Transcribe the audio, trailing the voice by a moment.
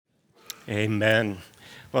Amen.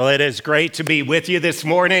 Well, it is great to be with you this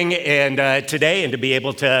morning and today and to be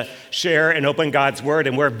able to share and open God's Word.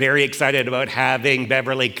 And we're very excited about having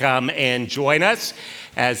Beverly come and join us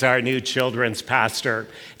as our new children's pastor.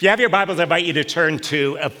 If you have your Bibles, I invite you to turn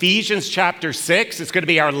to Ephesians chapter 6. It's going to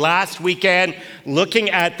be our last weekend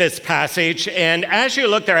looking at this passage. And as you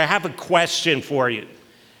look there, I have a question for you.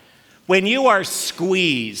 When you are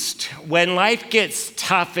squeezed, when life gets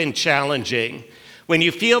tough and challenging, when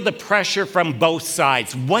you feel the pressure from both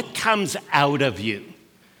sides, what comes out of you?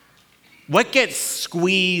 What gets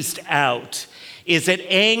squeezed out? Is it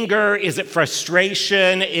anger? Is it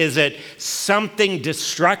frustration? Is it something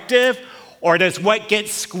destructive? Or does what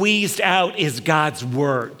gets squeezed out is God's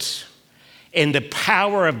word and the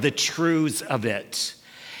power of the truths of it?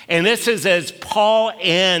 And this is as Paul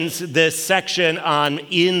ends this section on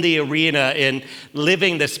in the arena in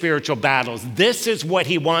living the spiritual battles. This is what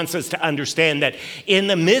he wants us to understand, that in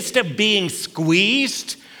the midst of being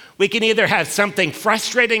squeezed, we can either have something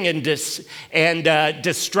frustrating and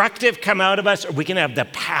destructive come out of us, or we can have the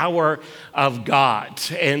power of God.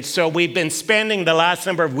 And so we've been spending the last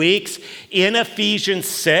number of weeks in Ephesians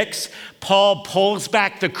 6. Paul pulls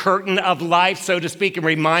back the curtain of life, so to speak, and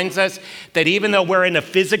reminds us that even though we're in a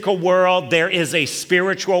physical world, there is a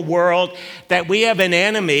spiritual world, that we have an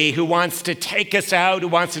enemy who wants to take us out, who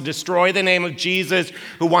wants to destroy the name of Jesus,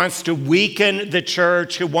 who wants to weaken the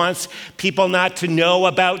church, who wants people not to know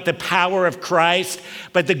about the power of Christ.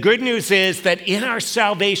 But the good news is that in our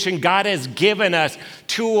salvation, God has given us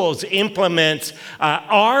tools, implements,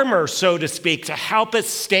 armor, so to speak, to help us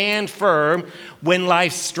stand firm when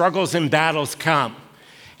life's struggles and battles come.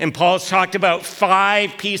 And Paul's talked about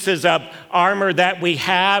 5 pieces of armor that we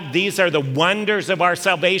have. These are the wonders of our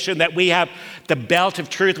salvation, that we have the belt of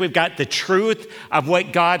truth. We've got the truth of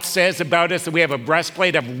what God says about us, and we have a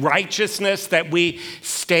breastplate of righteousness, that we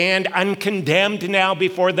stand uncondemned now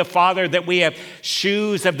before the Father, that we have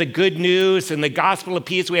shoes of the good news and the gospel of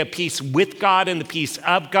peace. We have peace with God and the peace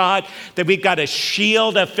of God, that we've got a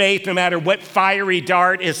shield of faith no matter what fiery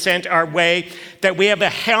dart is sent our way, that we have a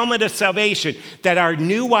helmet of salvation, that our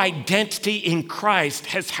new identity in Christ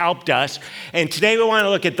has helped us. And today we want to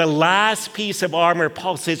look at the last piece of armor.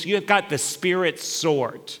 Paul says, you've got the Spirit's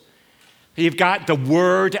sword. You've got the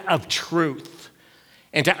word of truth.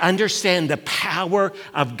 And to understand the power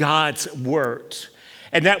of God's word.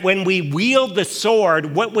 And that when we wield the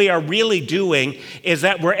sword, what we are really doing is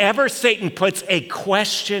that wherever Satan puts a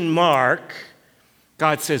question mark,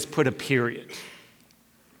 God says, put a period.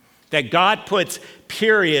 That God puts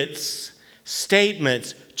periods,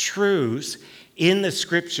 statements, truths in the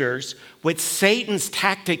scriptures. What Satan's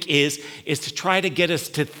tactic is to try to get us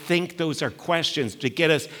to think those are questions, to get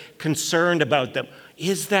us concerned about them.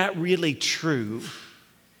 Is that really true?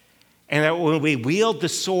 And that when we wield the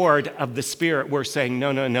sword of the Spirit, we're saying,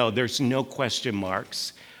 no, there's no question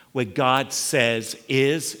marks. What God says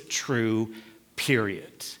is true,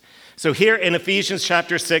 period. So here in Ephesians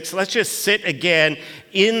chapter 6, let's just sit again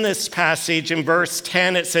in this passage. In verse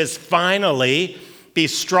 10, it says, finally, be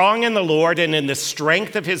strong in the Lord and in the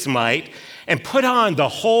strength of his might, and put on the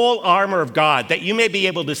whole armor of God, that you may be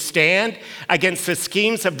able to stand against the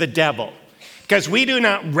schemes of the devil. Because we do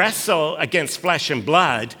not wrestle against flesh and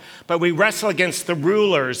blood, but we wrestle against the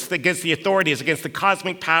rulers, against the authorities, against the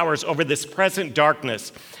cosmic powers over this present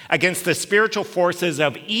darkness, against the spiritual forces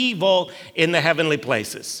of evil in the heavenly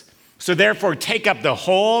places. So therefore, take up the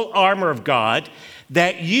whole armor of God,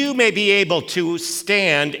 that you may be able to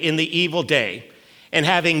stand in the evil day. And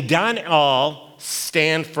having done all,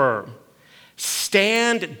 stand firm.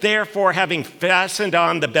 Stand, therefore, having fastened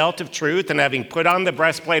on the belt of truth, and having put on the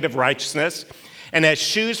breastplate of righteousness, and as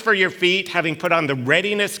shoes for your feet, having put on the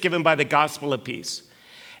readiness given by the gospel of peace.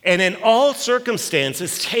 And in all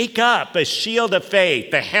circumstances, take up a shield of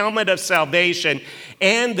faith, the helmet of salvation,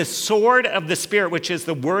 and the sword of the Spirit, which is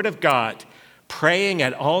the word of God, praying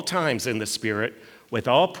at all times in the Spirit with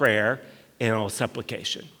all prayer and all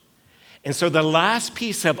supplication. And so the last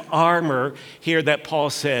piece of armor here that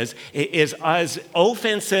Paul says is as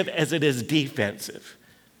offensive as it is defensive.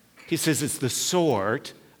 He says it's the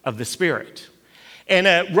sword of the Spirit. And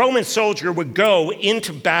a Roman soldier would go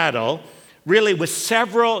into battle really with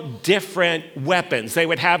several different weapons. They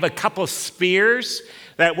would have a couple spears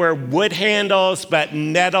that were wood handles but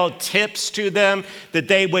metal tips to them that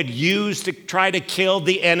they would use to try to kill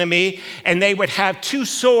the enemy. And they would have 2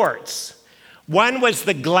 swords. One was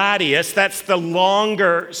the gladius, that's the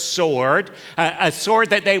longer sword, a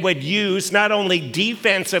sword that they would use not only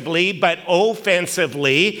defensively but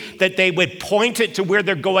offensively, that they would point it to where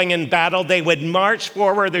they're going in battle. They would march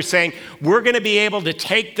forward. They're saying, we're going to be able to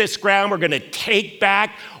take this ground. We're going to take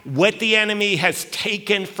back what the enemy has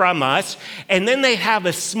taken from us. And then they have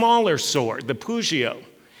a smaller sword, the pugio.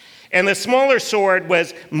 And the smaller sword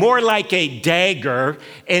was more like a dagger,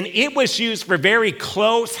 and it was used for very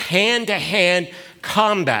close hand-to-hand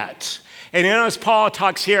combat. And you notice Paul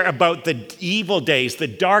talks here about the evil days, the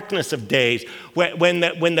darkness of days, when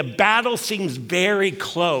the battle seems very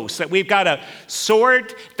close, that we've got a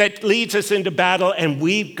sword that leads us into battle, and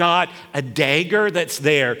we've got a dagger that's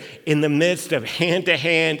there in the midst of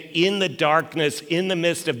hand-to-hand, in the darkness, in the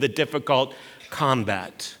midst of the difficult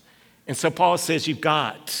combat. And so Paul says, you've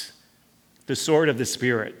got the sword of the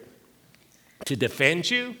Spirit to defend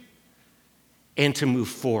you and to move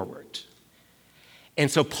forward.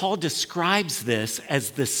 And so Paul describes this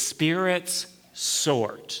as the Spirit's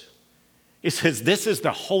sword. He says this is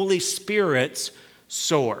the Holy Spirit's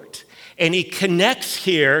sword. And he connects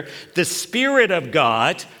here the Spirit of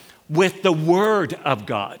God with the Word of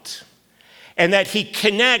God. And that he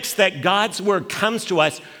connects that God's Word comes to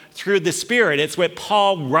us through the Spirit. It's what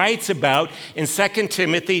Paul writes about in 2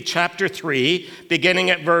 Timothy chapter 3, beginning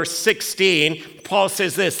at verse 16. Paul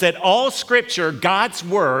says this, that all Scripture, God's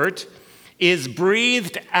Word, is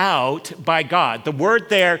breathed out by God. The word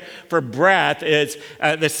there for breath is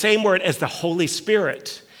the same word as the Holy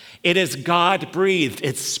Spirit. It is God-breathed,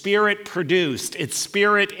 it's Spirit-produced, it's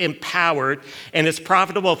Spirit-empowered, and it's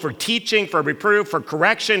profitable for teaching, for reproof, for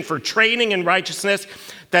correction, for training in righteousness,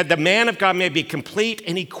 that the man of God may be complete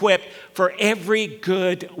and equipped for every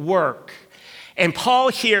good work. And Paul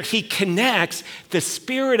here, he connects the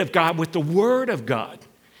Spirit of God with the Word of God.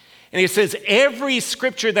 And he says, every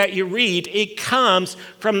scripture that you read, it comes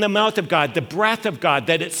from the mouth of God, the breath of God,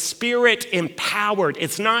 that it's Spirit empowered.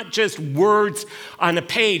 It's not just words on a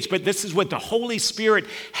page, but this is what the Holy Spirit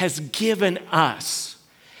has given us.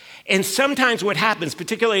 And sometimes what happens,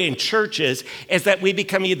 particularly in churches, is that we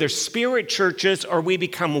become either spirit churches or we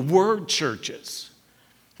become word churches.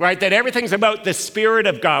 Right? That everything's about the Spirit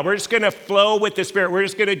of God. We're just going to flow with the Spirit. We're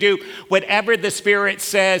just going to do whatever the Spirit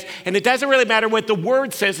says. And it doesn't really matter what the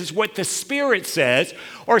Word says, it's what the Spirit says.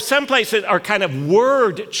 Or some places are kind of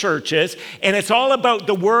word churches, and it's all about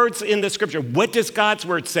the words in the Scripture. What does God's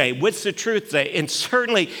Word say? What's the truth say? And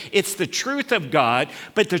certainly it's the truth of God,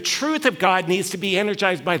 but the truth of God needs to be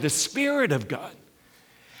energized by the Spirit of God.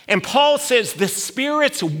 And Paul says the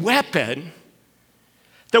Spirit's weapon,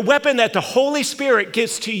 the weapon that the Holy Spirit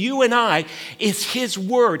gives to you and I, is His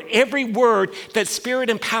Word. Every word that's Spirit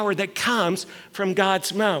empowered that comes from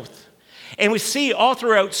God's mouth. And we see all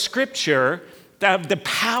throughout Scripture the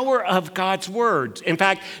power of God's Word. In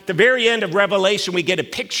fact, the very end of Revelation, we get a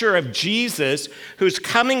picture of Jesus who's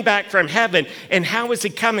coming back from heaven. And how is He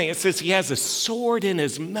coming? It says He has a sword in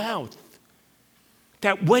His mouth.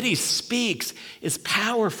 That what He speaks is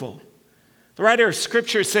powerful. The writer of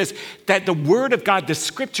Scripture says that the Word of God, the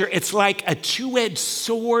Scripture, it's like a two-edged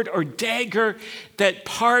sword or dagger that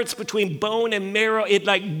parts between bone and marrow. It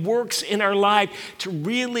like works in our life to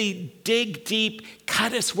really dig deep,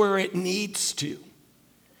 cut us where it needs to.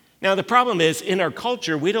 Now, the problem is, in our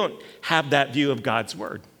culture, we don't have that view of God's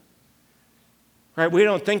Word. Right? We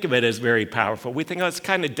don't think of it as very powerful. We think, oh, it's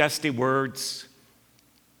kind of dusty words.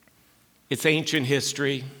 It's ancient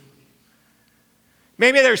history.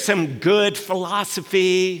 Maybe there's some good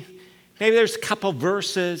philosophy. Maybe there's a couple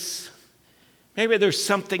verses. Maybe there's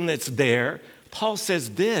something that's there. Paul says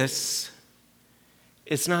this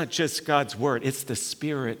is not just God's Word, it's the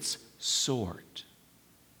Spirit's sword.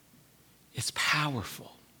 It's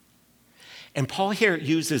powerful. And Paul here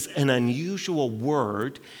uses an unusual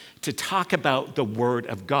word to talk about the Word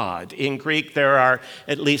of God. In Greek, there are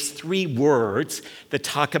at least 3 words that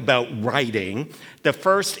talk about writing. The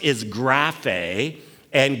first is graphe.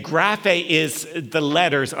 And graphe is the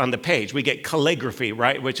letters on the page. We get calligraphy,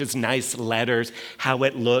 right, which is nice letters, how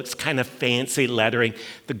it looks, kind of fancy lettering.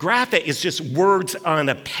 The graphe is just words on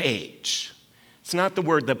a page. It's not the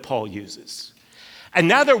word that Paul uses.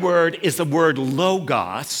 Another word is the word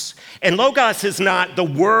logos. And logos is not the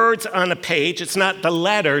words on a page. It's not the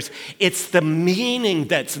letters. It's the meaning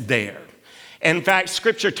that's there. In fact,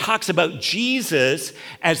 Scripture talks about Jesus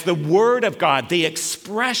as the Word of God, the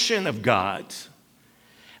expression of God.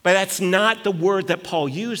 But that's not the word that Paul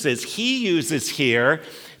uses. He uses here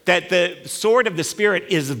that the sword of the Spirit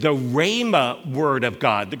is the rhema word of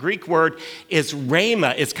God. The Greek word is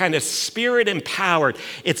rhema. It's kind of spirit empowered.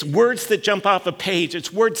 It's words that jump off a page.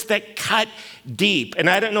 It's words that cut deep. And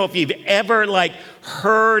I don't know if you've ever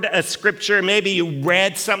heard a scripture, maybe you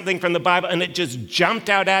read something from the Bible and it just jumped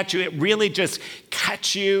out at you. It really just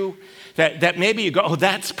cut you. That maybe you go, oh,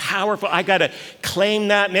 that's powerful. I got to claim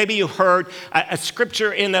that. Maybe you heard a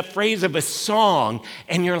scripture in the phrase of a song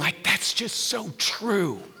and you're like, that's just so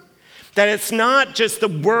true. That it's not just the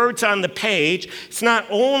words on the page. It's not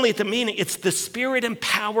only the meaning, it's the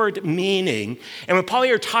spirit-empowered meaning. And when Paul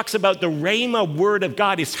here talks about the rhema word of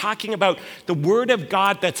God, he's talking about the word of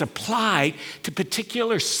God that's applied to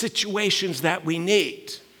particular situations that we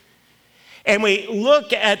need. And we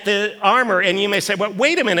look at the armor, and you may say, well,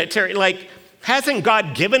 wait a minute, Terry, hasn't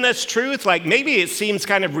God given us truth? Maybe it seems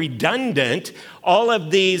kind of redundant, all of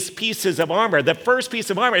these pieces of armor. The first piece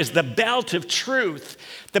of armor is the belt of truth.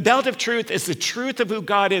 The belt of truth is the truth of who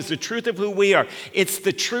God is, the truth of who we are. It's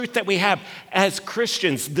the truth that we have as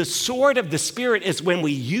Christians. The sword of the Spirit is when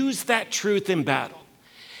we use that truth in battle.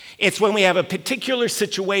 It's when we have a particular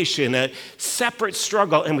situation, a separate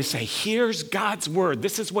struggle, and we say, here's God's word.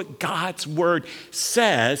 This is what God's word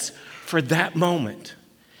says for that moment.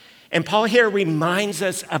 And Paul here reminds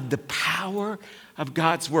us of the power of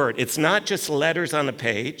God's word. It's not just letters on a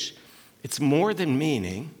page. It's more than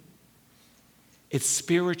meaning. It's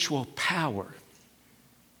spiritual power.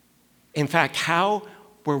 In fact, how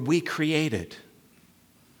were we created?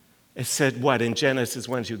 It said what in Genesis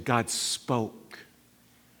 1:2? God spoke.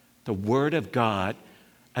 The word of God,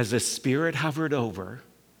 as the Spirit hovered over,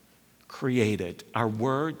 created. Our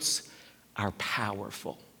words are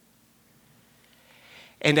powerful.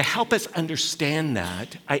 And to help us understand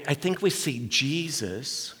that, I think we see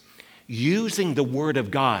Jesus using the word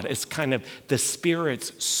of God as kind of the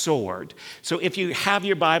Spirit's sword. So if you have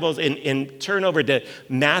your Bibles and turn over to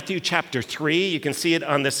Matthew chapter 3, you can see it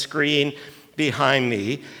on the screen behind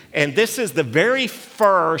me. And this is the very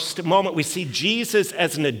first moment we see Jesus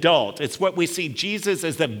as an adult. It's what we see Jesus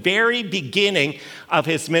as the very beginning of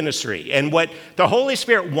his ministry. And what the Holy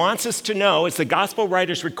Spirit wants us to know, as the gospel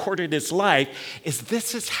writers recorded his life, is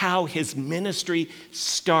this is how his ministry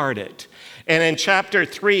started. And in chapter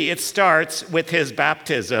 3, it starts with his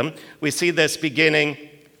baptism. We see this beginning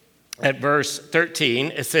at verse 13.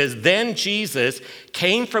 It says, "Then Jesus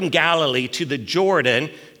came from Galilee to the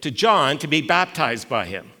Jordan to John to be baptized by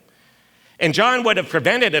him. And John would have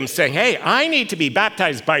prevented him, saying, 'Hey, I need to be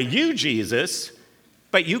baptized by you, Jesus,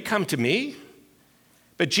 but you come to me?'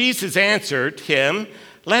 But Jesus answered him,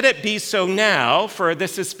 'Let it be so now, for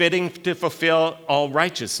this is fitting to fulfill all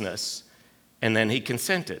righteousness.' And then he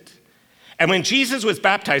consented. And when Jesus was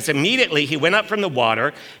baptized, immediately he went up from the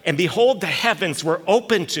water, and behold, the heavens were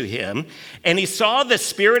opened to him, and he saw the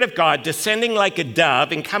Spirit of God descending like a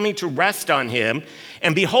dove and coming to rest on him.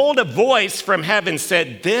 And behold, a voice from heaven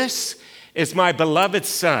said, 'This is my beloved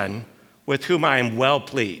Son, with whom I am well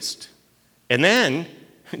pleased.' And then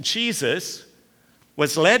Jesus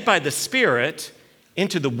was led by the Spirit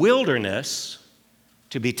into the wilderness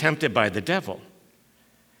to be tempted by the devil.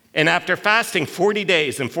 And after fasting 40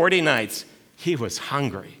 days and 40 nights, he was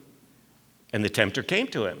hungry. And the tempter came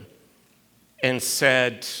to him and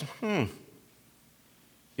said,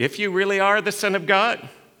 'If you really are the Son of God,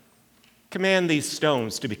 command these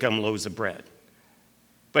stones to become loaves of bread.'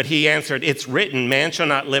 But he answered, 'It's written, man shall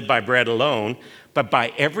not live by bread alone, but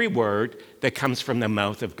by every word that comes from the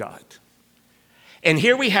mouth of God.'" And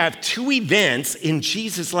here we have two events in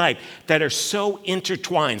Jesus' life that are so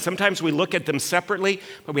intertwined. Sometimes we look at them separately,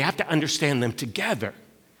 but we have to understand them together.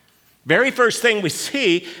 Very first thing we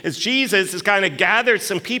see is Jesus has kind of gathered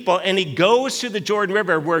some people, and he goes to the Jordan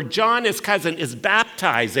River where John, his cousin, is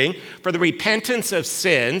baptizing for the repentance of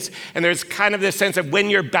sins. And there's kind of this sense of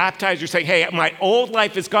when you're baptized, you're saying, "Hey, my old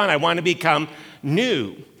life is gone. I want to become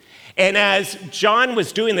new." And as John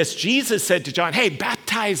was doing this, Jesus said to John, "Hey,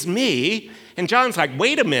 baptize me." And John's like,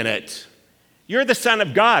 "Wait a minute. You're the Son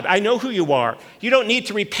of God. I know who you are. You don't need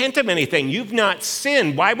to repent of anything. You've not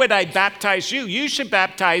sinned. Why would I baptize you? You should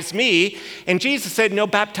baptize me." And Jesus said, "No,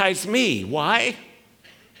 baptize me." Why?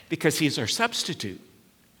 Because he's our substitute.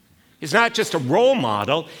 He's not just a role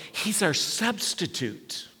model. He's our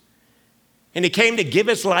substitute. And he came to give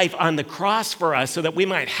his life on the cross for us so that we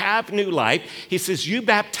might have new life. He says, "You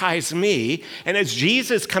baptize me." And as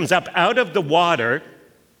Jesus comes up out of the water,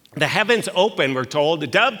 the heavens open, we're told, a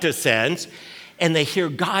dove descends, and they hear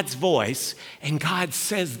God's voice, and God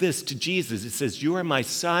says this to Jesus. It says, "You are my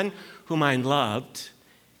Son, whom I loved,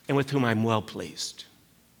 and with whom I'm well pleased."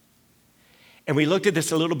 And we looked at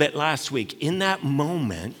this a little bit last week. In that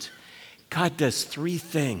moment, God does three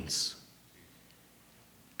things.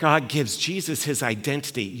 God gives Jesus his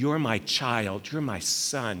identity. You're my child. You're my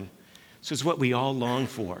son. This is what we all long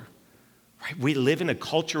for. Right? We live in a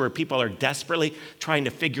culture where people are desperately trying to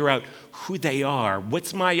figure out who they are.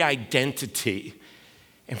 What's my identity?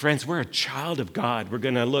 And friends, we're a child of God. We're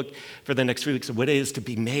going to look for the next few weeks at what it is to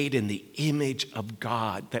be made in the image of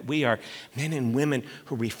God, that we are men and women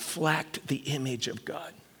who reflect the image of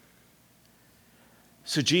God.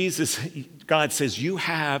 So God says, you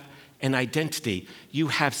have an identity. You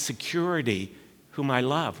have security, whom I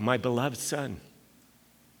love, my beloved son.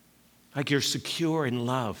 Like you're secure in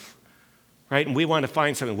love, right? And we want to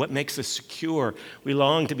find something. What makes us secure? We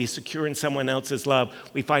long to be secure in someone else's love.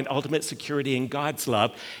 We find ultimate security in God's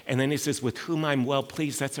love. And then he says, with whom I'm well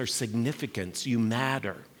pleased, that's our significance. You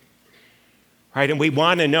matter, right? And we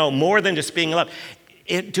want to know more than just being loved.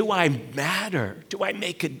 Do I matter? Do I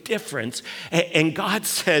make a difference? And God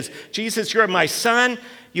says, Jesus, you're my son.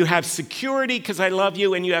 You have security because I love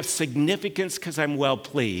you, and you have significance because I'm well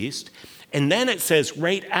pleased. And then it says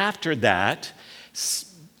right after that,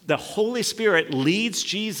 the Holy Spirit leads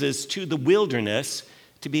Jesus to the wilderness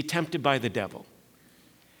to be tempted by the devil.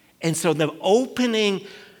 And so the opening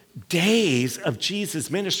days of Jesus'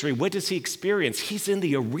 ministry, what does he experience? He's in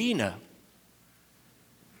the arena.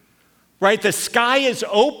 Right, the sky is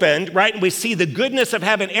opened, right, and we see the goodness of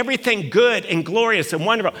heaven, everything good and glorious and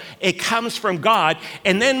wonderful. It comes from God.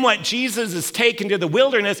 And then what Jesus is taken to the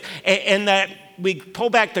wilderness, and that we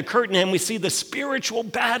pull back the curtain and we see the spiritual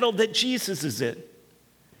battle that Jesus is in.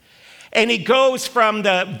 And he goes from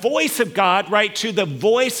the voice of God, right, to the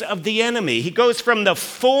voice of the enemy. He goes from the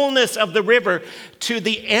fullness of the river to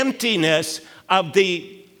the emptiness of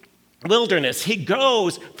the wilderness. He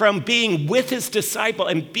goes from being with his disciple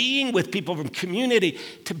and being with people from community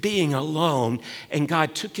to being alone. And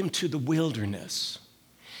God took him to the wilderness.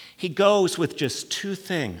 He goes with just two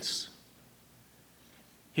things.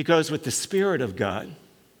 He goes with the Spirit of God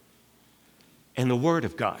and the Word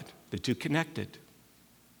of God, the two connected.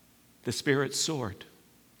 The Spirit soared.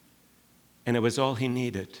 And it was all he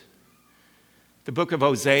needed. The book of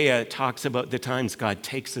Hosea talks about the times God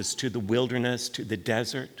takes us to the wilderness, to the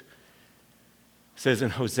desert. It says in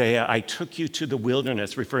Hosea, I took you to the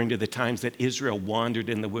wilderness, referring to the times that Israel wandered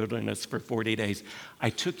in the wilderness for 40 days. I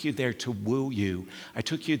took you there to woo you. I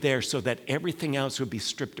took you there so that everything else would be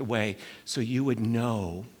stripped away, so you would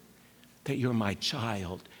know that you're my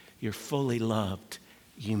child, you're fully loved,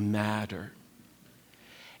 you matter.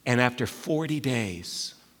 And after 40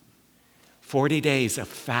 days of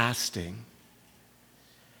fasting,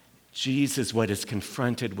 Jesus is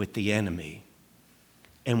confronted with the enemy.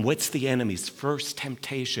 And what's the enemy's first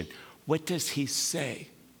temptation? What does he say?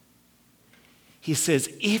 He says,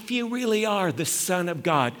 if you really are the Son of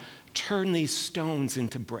God, turn these stones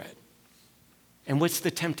into bread. And what's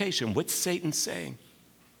the temptation? What's Satan saying?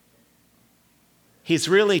 He's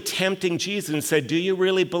really tempting Jesus and said, do you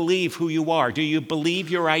really believe who you are? Do you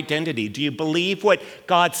believe your identity? Do you believe what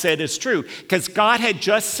God said is true? Because God had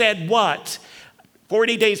just said what?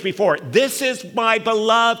 40 days before, this is my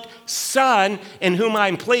beloved son in whom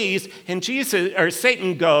I'm pleased. And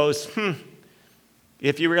Satan goes,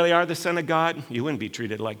 if you really are the Son of God, you wouldn't be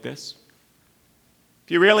treated like this.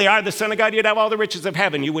 If you really are the Son of God, you'd have all the riches of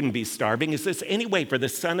heaven. You wouldn't be starving. Is this any way for the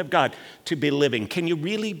Son of God to be living? Can you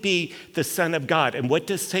really be the Son of God? And what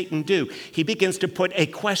does Satan do? He begins to put a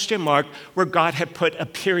question mark where God had put a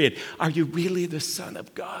period. Are you really the Son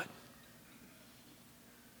of God?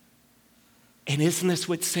 And isn't this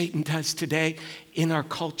what Satan does today in our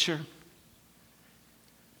culture?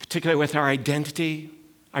 Particularly with our identity.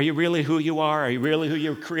 Are you really who you are? Are you really who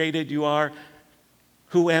you created you are?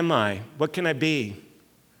 Who am I? What can I be?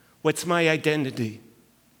 What's my identity?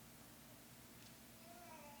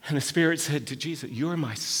 And the Spirit said to Jesus, you're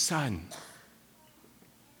my son.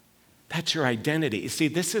 That's your identity. You see,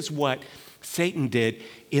 this is what Satan did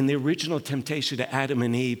in the original temptation to Adam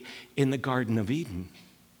and Eve in the Garden of Eden.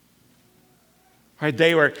 Right,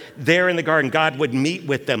 they were there in the garden. God would meet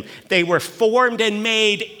with them. They were formed and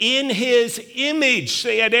made in his image.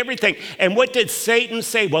 They had everything. And what did Satan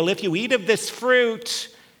say? Well, if you eat of this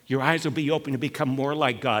fruit, your eyes will be open to become more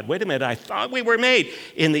like God. Wait a minute, I thought we were made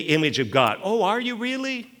in the image of God. Oh, are you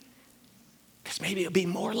really? Because maybe it'll be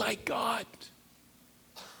more like God.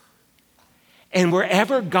 And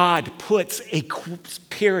wherever God puts a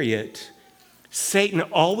period, Satan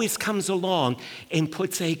always comes along and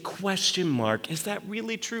puts a question mark. Is that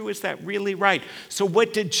really true? Is that really right? So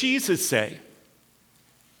what did Jesus say?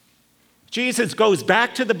 Jesus goes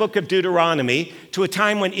back to the book of Deuteronomy, to a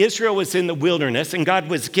time when Israel was in the wilderness and God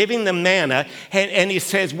was giving them manna. And he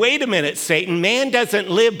says, wait a minute, Satan, man doesn't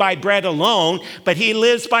live by bread alone, but he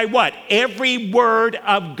lives by what? Every word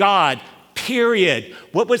of God, period.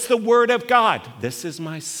 What was the word of God? This is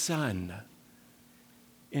my son,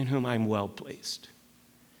 in whom I'm well pleased.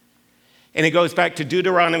 And he goes back to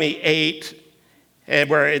Deuteronomy 8,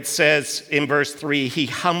 where it says in verse 3, he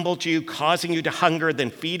humbled you, causing you to hunger, then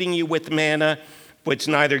feeding you with manna, which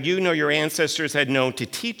neither you nor your ancestors had known, to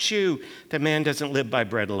teach you that man doesn't live by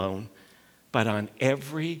bread alone, but on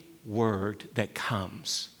every word that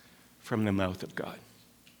comes from the mouth of God.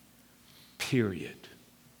 Period.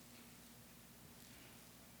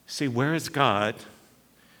 See, where has God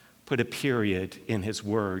put a period in his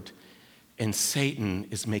word, and Satan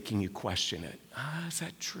is making you question it? Is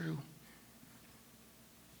that true?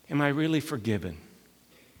 Am I really forgiven?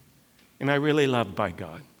 Am I really loved by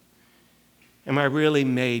God? Am I really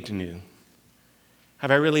made new?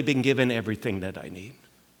 Have I really been given everything that I need?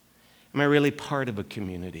 Am I really part of a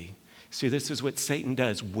community? See, this is what Satan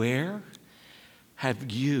does. Where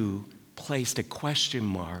have you placed a question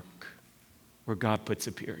mark where God puts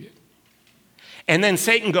a period? And then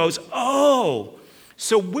Satan goes, oh,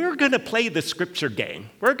 so we're going to play the scripture game.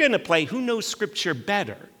 We're going to play who knows scripture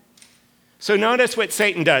better. So notice what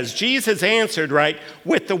Satan does. Jesus answered, right,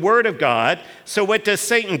 with the word of God. So what does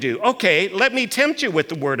Satan do? Okay, let me tempt you with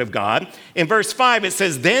the word of God. In verse 5, it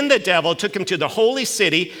says, then the devil took him to the holy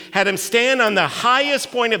city, had him stand on the highest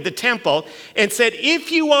point of the temple, and said,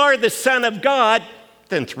 if you are the Son of God,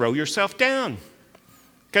 then throw yourself down.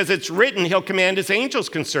 Because it's written, he'll command his angels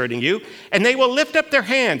concerning you, and they will lift up their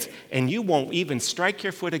hands, and you won't even strike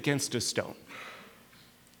your foot against a stone.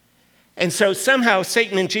 And so somehow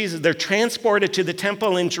Satan and Jesus, they're transported to the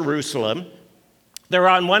temple in Jerusalem. They're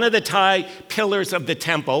on one of the high pillars of the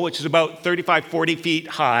temple, which is about 35, 40 feet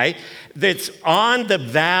high, that's on the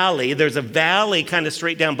valley. There's a valley kind of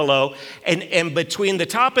straight down below. And between the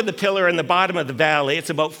top of the pillar and the bottom of the valley, it's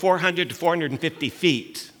about 400 to 450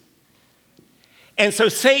 feet. And so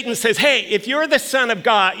Satan says, hey, if you're the Son of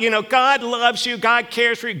God, God loves you, God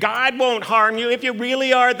cares for you, God won't harm you. If you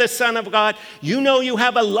really are the Son of God, you know you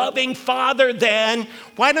have a loving Father then.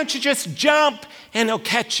 Why don't you just jump and he'll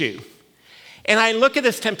catch you? And I look at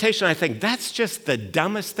this temptation and I think, that's just the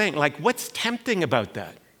dumbest thing. Like, what's tempting about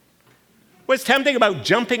that? What's tempting about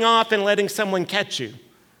jumping off and letting someone catch you?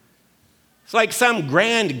 It's like some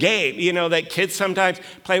grand game, that kids sometimes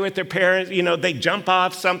play with their parents. They jump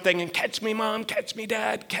off something and catch me, Mom, catch me,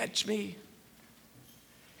 Dad, catch me.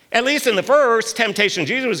 At least in the first temptation,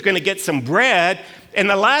 Jesus was going to get some bread. And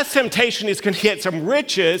the last temptation, he's going to get some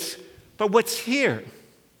riches. But what's here?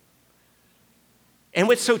 And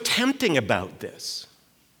what's so tempting about this?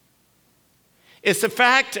 It's the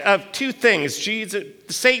fact of two things.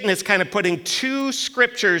 Satan is kind of putting two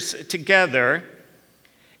scriptures together.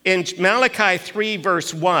 In Malachi 3,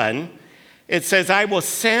 verse 1, it says, I will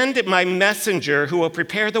send my messenger who will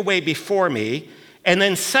prepare the way before me, and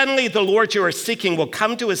then suddenly the Lord you are seeking will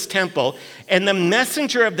come to his temple, and the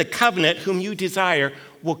messenger of the covenant whom you desire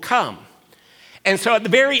will come. And so at the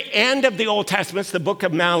very end of the Old Testament, the book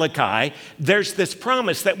of Malachi, there's this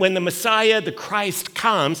promise that when the Messiah, the Christ,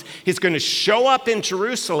 comes, he's going to show up in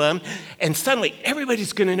Jerusalem, and suddenly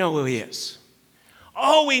everybody's going to know who he is.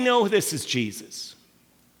 Oh, we know this is Jesus.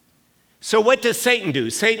 So what does Satan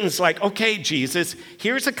do? Satan's like, okay, Jesus,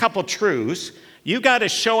 here's a couple truths. You got to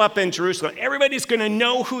show up in Jerusalem. Everybody's going to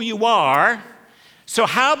know who you are. So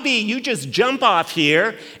you just jump off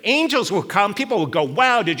here. Angels will come. People will go,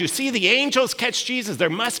 wow, did you see the angels catch Jesus? There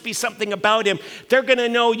must be something about him. They're going to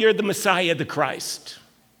know you're the Messiah, the Christ.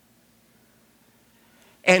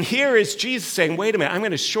 And here is Jesus saying, wait a minute, I'm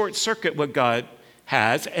going to short circuit what God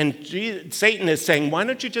has, and Satan is saying, why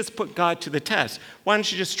don't you just put God to the test? Why don't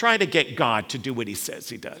you just try to get God to do what he says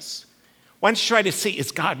he does? Why don't you try to see,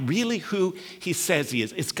 is God really who he says he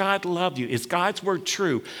is? Is God love you? Is God's word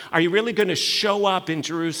true? Are you really going to show up in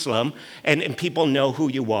Jerusalem and people know who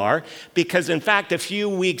you are? Because in fact, a few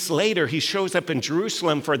weeks later, he shows up in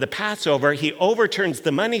Jerusalem for the Passover. He overturns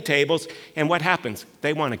the money tables, and what happens?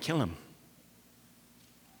 They want to kill him.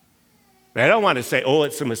 They don't want to say, oh,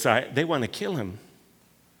 it's the Messiah. They want to kill him.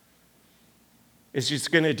 Is Jesus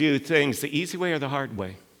going to do things the easy way or the hard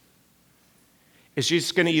way? Is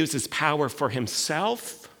Jesus going to use his power for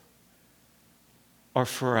himself or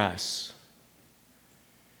for us?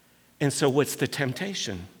 And so what's the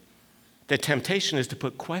temptation? The temptation is to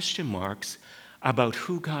put question marks about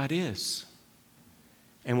who God is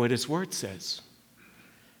and what his word says.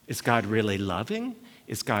 Is God really loving?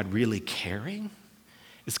 Is God really caring?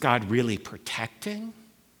 Is God really protecting?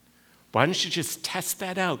 Why don't you just test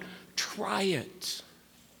that out? Try it.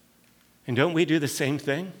 And don't we do the same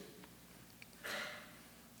thing?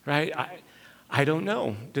 Right? I don't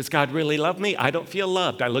know. Does God really love me? I don't feel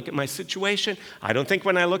loved. I look at my situation. I don't think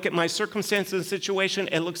when I look at my circumstances and situation,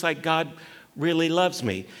 it looks like God really loves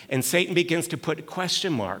me. And Satan begins to put a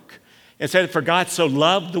question mark. Instead of, for God so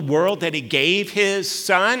loved the world that he gave his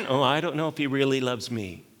son, oh, I don't know if he really loves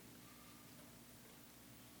me.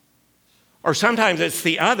 Or sometimes it's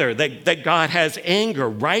the other, that God has anger,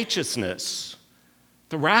 righteousness.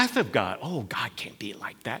 The wrath of God. Oh, God can't be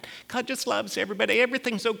like that. God just loves everybody.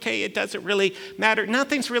 Everything's okay. It doesn't really matter.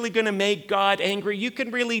 Nothing's really going to make God angry. You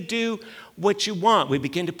can really do what you want. We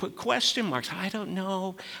begin to put question marks. I don't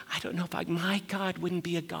know. I don't know if my God wouldn't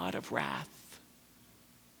be a God of wrath.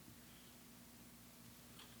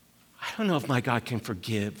 I don't know if my God can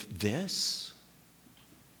forgive this.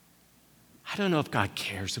 I don't know if God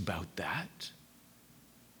cares about that.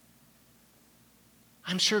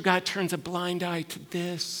 I'm sure God turns a blind eye to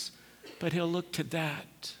this, but he'll look to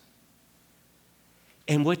that.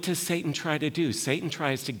 And what does Satan try to do? Satan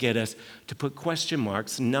tries to get us to put question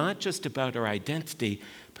marks, not just about our identity,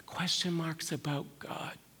 but question marks about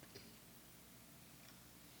God.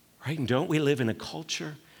 Right? And don't we live in a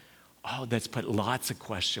culture, that's put lots of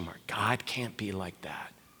question marks. God can't be like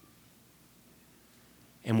that.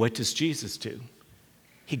 And what does Jesus do?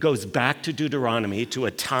 He goes back to Deuteronomy, to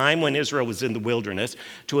a time when Israel was in the wilderness,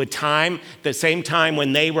 to a time, the same time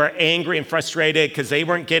when they were angry and frustrated because they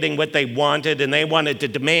weren't getting what they wanted and they wanted to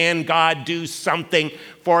demand God do something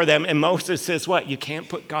for them. And Moses says, what? You can't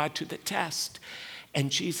put God to the test. And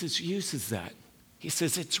Jesus uses that. He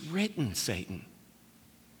says, it's written, Satan.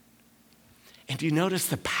 And do you notice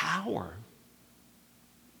the power?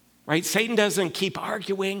 Right? Satan doesn't keep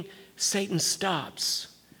arguing. Satan stops.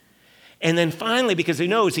 And then finally, because he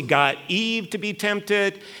knows he got Eve to be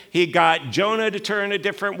tempted, he got Jonah to turn a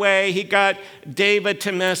different way, he got David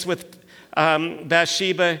to mess with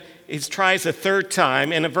Bathsheba, he tries a third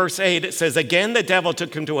time. And in verse 8, it says, again, the devil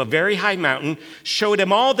took him to a very high mountain, showed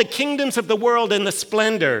him all the kingdoms of the world and the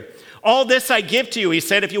splendor. All this I give to you, he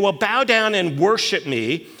said, if you will bow down and worship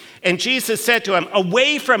me. And Jesus said to him,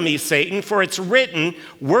 away from me, Satan, for it's written,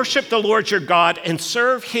 worship the Lord your God and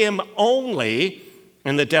serve him only.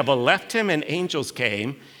 And the devil left him, and angels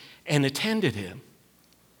came and attended him.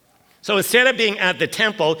 So instead of being at the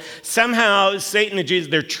temple, somehow Satan and Jesus,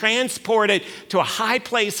 they're transported to a high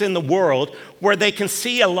place in the world where they can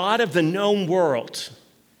see a lot of the known world.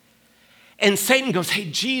 And Satan goes, hey,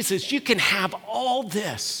 Jesus, you can have all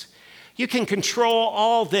this. You can control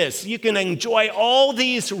all this. You can enjoy all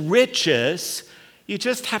these riches. You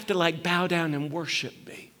just have to bow down and worship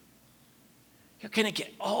me. You're going to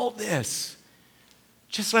get all this.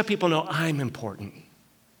 Just let people know I'm important.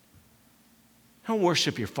 Don't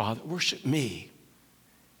worship your father, worship me.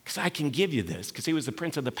 Because I can give you this, because he was the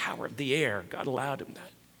prince of the power of the air. God allowed him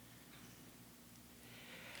that.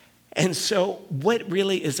 And so what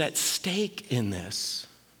really is at stake in this?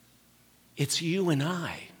 It's you and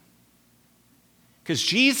I. Because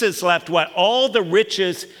Jesus left all the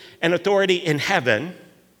riches and authority in heaven,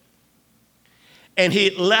 and he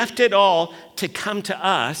left it all to come to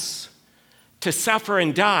us, to suffer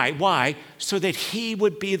and die. Why? So that he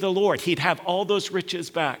would be the Lord. He'd have all those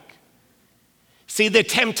riches back. See, the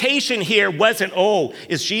temptation here wasn't,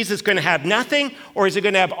 is Jesus going to have nothing or is he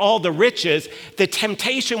going to have all the riches? The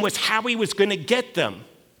temptation was how he was going to get them.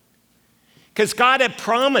 Because God had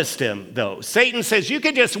promised him, though. Satan says, you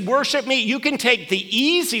can just worship me. You can take the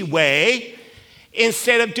easy way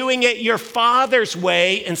instead of doing it your Father's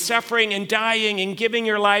way and suffering and dying and giving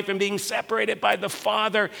your life and being separated by the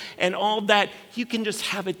Father and all that. You can just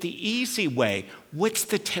have it the easy way. What's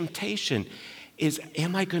the temptation?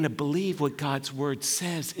 Am I going to believe what God's word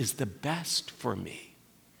says is the best for me?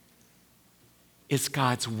 Is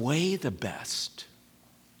God's way the best?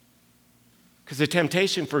 Because the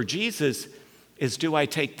temptation for Jesus is, do I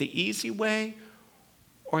take the easy way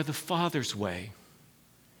or the Father's way?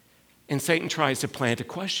 And Satan tries to plant a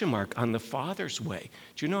question mark on the Father's way.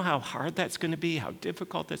 Do you know how hard that's going to be, how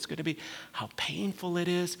difficult that's going to be, how painful it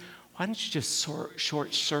is? Why don't you just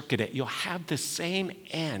short-circuit it? You'll have the same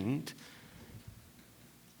end,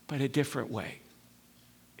 but a different way.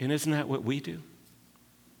 And isn't that what we do?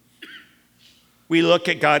 We look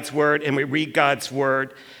at God's word and we read God's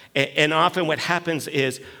word, and often what happens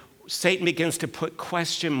is Satan begins to put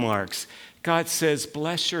question marks. God says,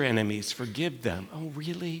 bless your enemies, forgive them. Oh,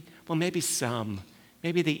 really? Well, maybe some,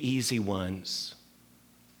 maybe the easy ones.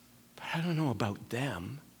 But I don't know about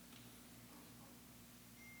them.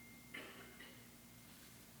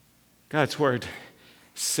 God's word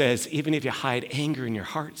says, even if you hide anger in your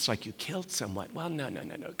heart, it's like you killed someone. Well, no.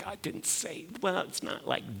 God didn't say, well, it's not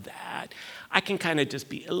like that. I can kind of just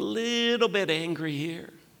be a little bit angry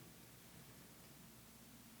here.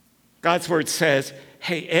 God's word says,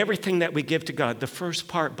 hey, everything that we give to God, the first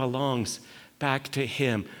part belongs back to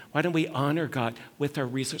him. Why don't we honor God with our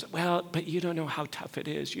resources? Well, but you don't know how tough it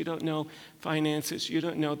is. You don't know finances. You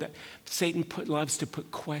don't know that. Satan loves to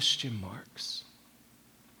put question marks.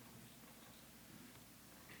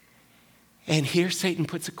 And here Satan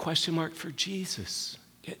puts a question mark for Jesus.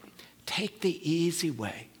 Take the easy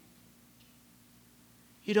way.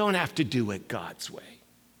 You don't have to do it God's way.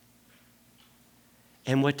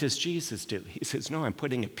 And what does Jesus do? He says, no, I'm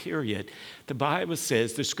putting a period. The Bible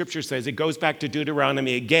says, the scripture says, it goes back to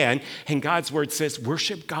Deuteronomy again, and God's word says,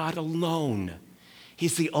 worship God alone.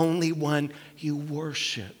 He's the only one you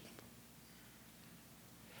worship.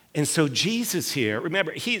 And so Jesus here,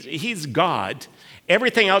 remember, he's God.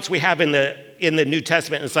 Everything else we have in the New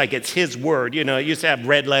Testament, it's like it's his word. You know, it used to have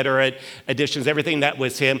red letter editions, everything that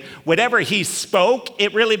was him. Whatever he spoke,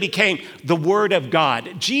 it really became the word of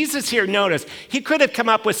God. Jesus here, notice, he could have come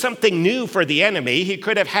up with something new for the enemy. He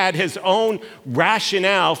could have had his own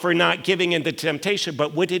rationale for not giving in to temptation.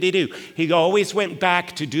 But what did he do? He always went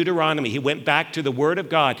back to Deuteronomy. He went back to the word of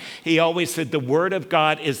God. He always said the word of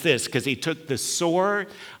God is this, because he took the sword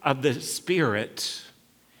of the Spirit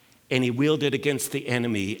and he wielded against the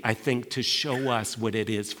enemy, I think, to show us what it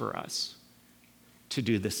is for us to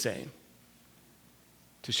do the same,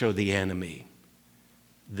 to show the enemy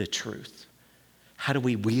the truth. How do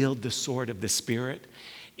we wield the sword of the Spirit?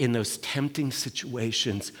 In those tempting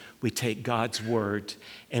situations, we take God's word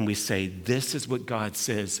and we say, this is what God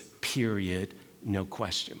says, period, no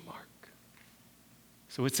question mark.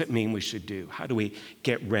 So what's it mean we should do? How do we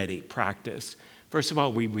get ready, practice? First of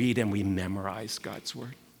all, we read and we memorize God's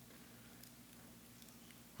word.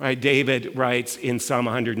 Right, David writes in Psalm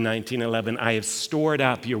 119:11, I have stored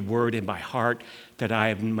up your word in my heart that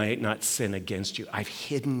I might not sin against you. I've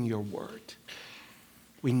hidden your word.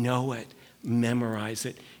 We know it, memorize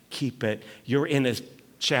it, keep it. You're in a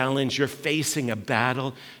challenge, you're facing a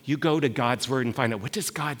battle. You go to God's word and find out, what does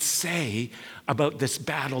God say about this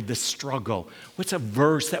battle, this struggle? What's a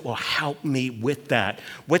verse that will help me with that?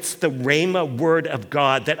 What's the Rhema word of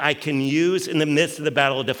God that I can use in the midst of the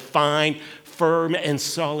battle to find firm and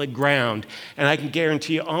solid ground? And I can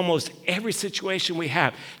guarantee you almost every situation we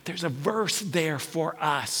have, there's a verse there for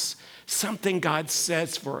us, something God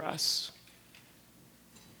says for us.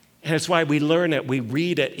 And that's why we learn it, we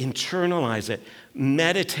read it, internalize it,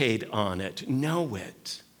 meditate on it, know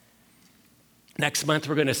it. Next month,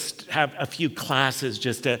 we're going to have a few classes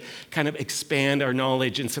just to kind of expand our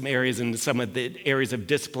knowledge in some areas and some of the areas of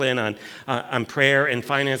discipline on prayer and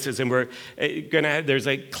finances. And we're going to have, there's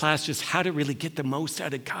a class just how to really get the most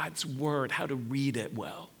out of God's word, how to read it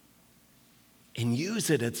well and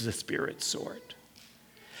use it as the Spirit's sword.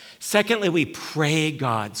 Secondly, we pray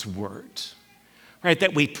God's word. Right,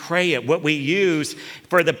 that we pray it. What we use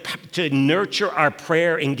to nurture our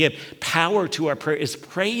prayer and give power to our prayer is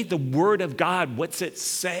pray the word of God. What's it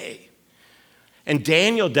say? And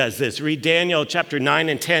Daniel does this. Read Daniel chapter 9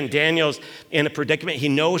 and 10. Daniel's in a predicament. He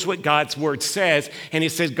knows what God's word says. And he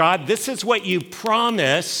says, God, this is what you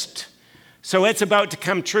promised. So it's about to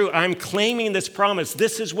come true. I'm claiming this promise.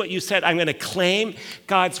 This is what you said. I'm going to claim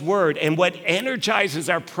God's word. And what energizes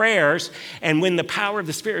our prayers and when the power of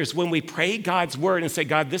the Spirit is when we pray God's word and say,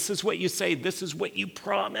 God, this is what you say. This is what you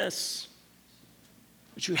promise.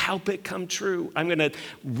 Would you help it come true? I'm going to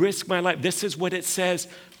risk my life. This is what it says,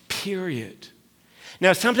 period.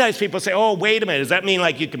 Now, sometimes people say, oh, wait a minute. Does that mean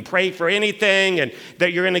like you can pray for anything and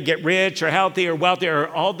that you're going to get rich or healthy or wealthy or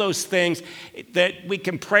all those things? That we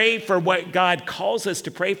can pray for what God calls us to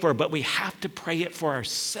pray for, but we have to pray it for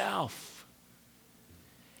ourselves.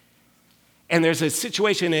 And there's a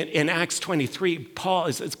situation in Acts 23, Paul,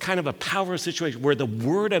 it's kind of a powerful situation where the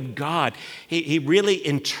word of God, he really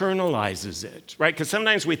internalizes it, right? Because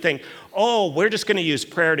sometimes we think, oh, we're just going to use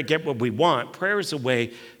prayer to get what we want. Prayer is a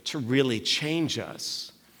way to really change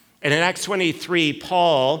us. And in Acts 23,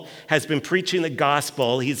 Paul has been preaching the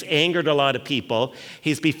gospel. He's angered a lot of people.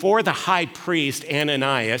 He's before the high priest,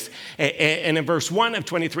 Ananias. And in verse 1 of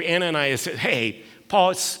 23, Ananias said, hey,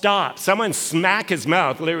 Paul, stop. Someone smack his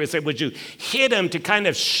mouth. Literally said, would you hit him to kind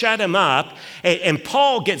of shut him up? And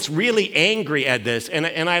Paul gets really angry at this.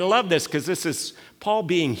 And I love this because this is Paul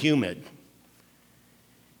being human.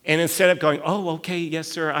 And instead of going, oh, okay, yes,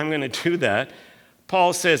 sir, I'm going to do that,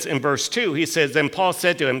 Paul says in verse 2, he says, then Paul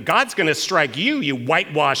said to him, God's going to strike you, you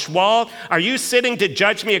whitewashed wall. Are you sitting to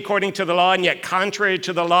judge me according to the law, and yet contrary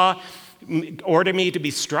to the law, order me to be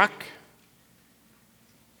struck?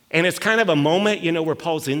 And it's kind of a moment, where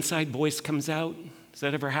Paul's inside voice comes out. Does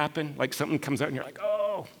that ever happen? Like something comes out and you're like,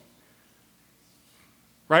 oh.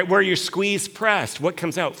 Right? Where you're squeezed, pressed. What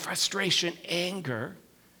comes out? Frustration, anger.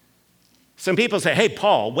 Some people say, hey,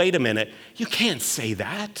 Paul, wait a minute. You can't say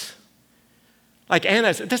that. Like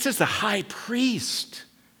Anna said, this is the high priest.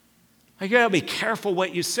 You gotta be careful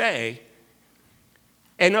what you say.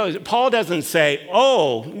 And no, Paul doesn't say,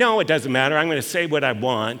 oh, no, it doesn't matter. I'm gonna say what I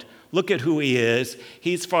want. Look at who he is.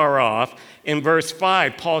 He's far off. In verse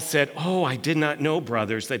 5, Paul said, oh, I did not know,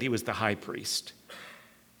 brothers, that he was the high priest.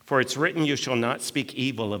 For it's written, you shall not speak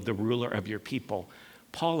evil of the ruler of your people.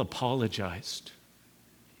 Paul apologized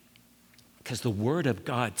because the word of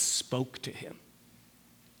God spoke to him.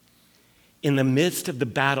 In the midst of the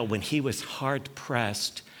battle, when he was hard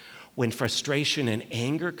pressed, when frustration and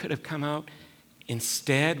anger could have come out,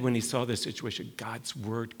 instead, when he saw the situation, God's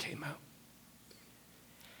word came out.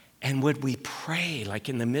 And would we pray, like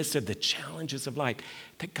in the midst of the challenges of life,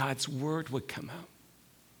 that God's word would come out?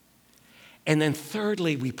 And then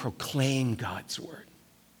thirdly, we proclaim God's word.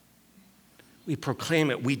 We proclaim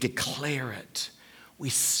it, we declare it, we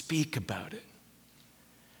speak about it.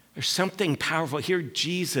 There's something powerful here.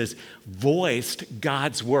 Jesus voiced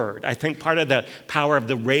God's word. I think part of the power of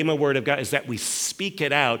the Rhema word of God is that we speak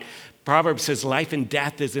it out. Proverbs says life and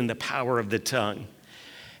death is in the power of the tongue.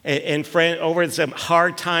 And friend, over some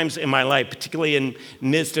hard times in my life, particularly in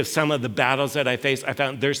midst of some of the battles that I faced, I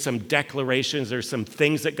found there's some declarations, there's some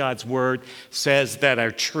things that God's word says that are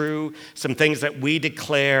true, some things that we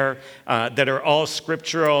declare that are all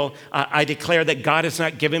scriptural. I declare that God has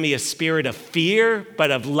not given me a spirit of fear, but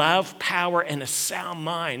of love, power, and a sound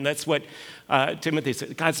mind. That's what Timothy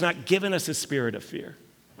said. God's not given us a spirit of fear.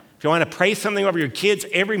 If you want to pray something over your kids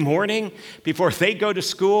every morning before they go to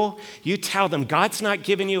school, you tell them God's not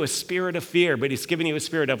giving you a spirit of fear, but he's giving you a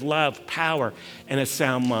spirit of love, power, and a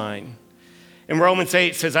sound mind. In Romans 8,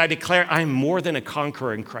 it says, I declare I am more than a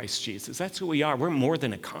conqueror in Christ Jesus. That's who we are. We're more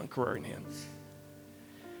than a conqueror in him.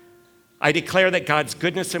 I declare that God's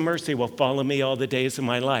goodness and mercy will follow me all the days of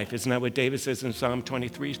my life. Isn't that what David says in Psalm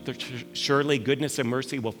 23? Surely goodness and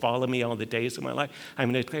mercy will follow me all the days of my life.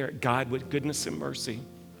 I'm going to declare God with goodness and mercy.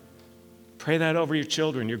 Pray that over your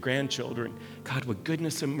children, your grandchildren. God, with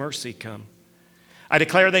goodness and mercy come. I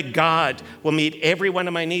declare that God will meet every one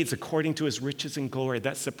of my needs according to his riches and glory.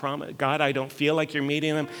 That's the promise. God, I don't feel like you're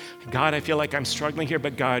meeting them. God, I feel like I'm struggling here,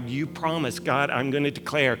 but God, you promise. God, I'm going to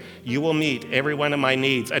declare you will meet every one of my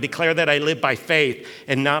needs. I declare that I live by faith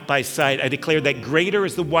and not by sight. I declare that greater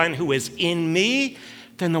is the one who is in me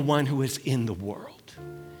than the one who is in the world.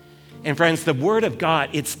 And friends, the word of God,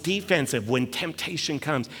 it's defensive when temptation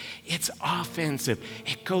comes. It's offensive.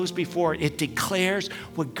 It goes before it. It declares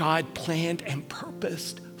what God planned and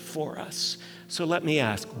purposed for us. So let me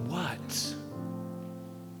ask, what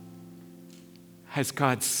has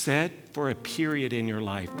God said for a period in your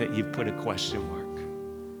life that you've put a question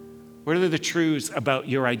mark? What are the truths about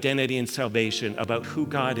your identity and salvation, about who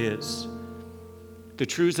God is? The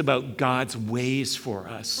truths about God's ways for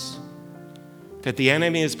us? That the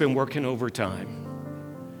enemy has been working overtime,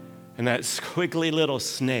 and that squiggly little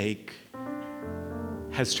snake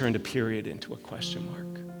has turned a period into a question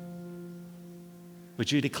mark.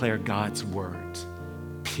 Would you declare God's word,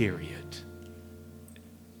 period,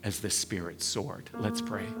 as the Spirit's sword? Let's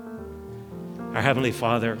pray. Our Heavenly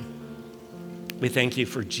Father, we thank you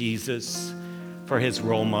for Jesus, for his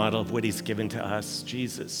role model of what he's given to us.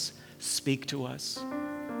 Jesus, speak to us.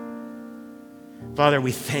 Father,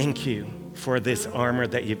 we thank you for this armor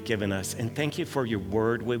that you've given us, and thank you for your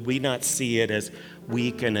word. Would we not see it as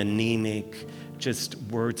weak and anemic, just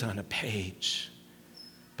words on a page,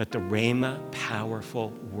 but the Rhema,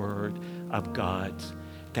 powerful word of God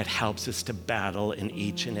that helps us to battle in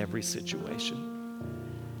each and every situation.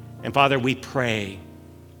 And Father, we pray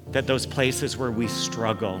that those places where we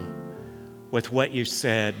struggle with what you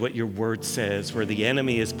said, what your word says, where the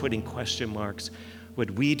enemy is putting question marks,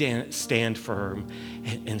 would we stand firm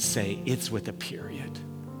and say, it's with a period.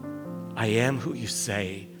 I am who you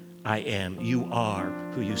say I am. You are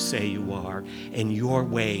who you say you are, and your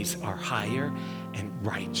ways are higher and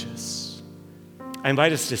righteous. I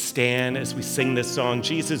invite us to stand as we sing this song.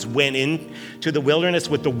 Jesus went into the wilderness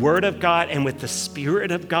with the word of God and with the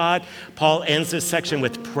Spirit of God. Paul ends this section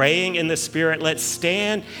with praying in the Spirit. Let's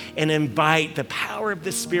stand and invite the power of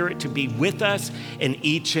the Spirit to be with us in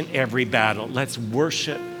each and every battle. Let's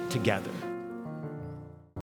worship together.